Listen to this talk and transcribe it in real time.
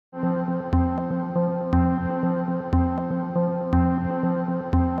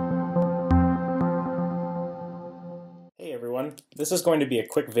This is going to be a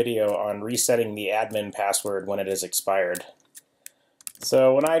quick video on resetting the admin password when it is expired.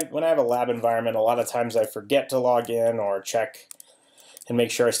 So when I have a lab environment, a lot of times I forget to log in or check and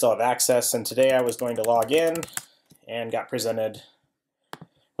make sure I still have access. And today I was going to log in and got presented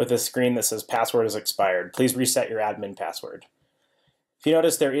with a screen that says password is expired. Please reset your admin password. If you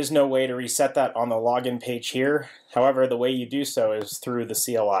notice, there is no way to reset that on the login page here. However, the way you do so is through the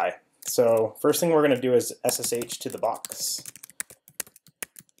CLI. So first thing we're going to do is SSH to the box.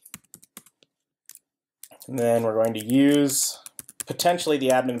 And then we're going to use potentially the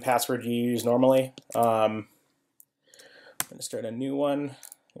admin password you use normally. I'm going to start a new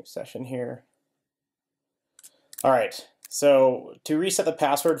session here. All right, so to reset the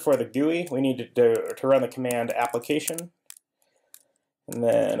password for the GUI, we need to run the command application. And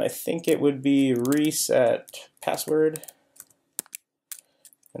then I think it would be reset password.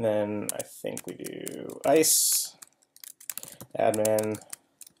 And then I think we do ISE, admin,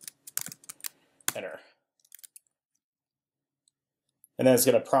 enter. And then it's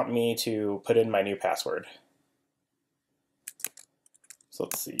going to prompt me to put in my new password. So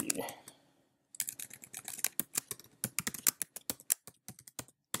let's see.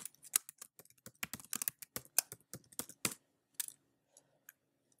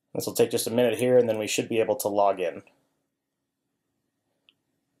 This will take just a minute here, and then we should be able to log in.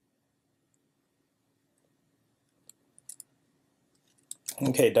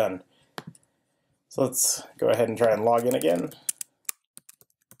 Okay, done. So let's go ahead and try and log in again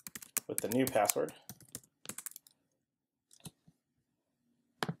with the new password.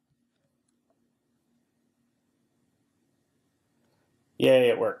 Yay,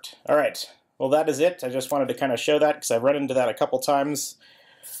 it worked. All right, well that is it. I just wanted to kind of show that because I've run into that a couple times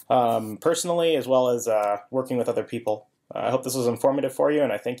personally as well as working with other people. I hope this was informative for you,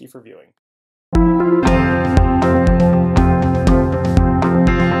 and I thank you for viewing.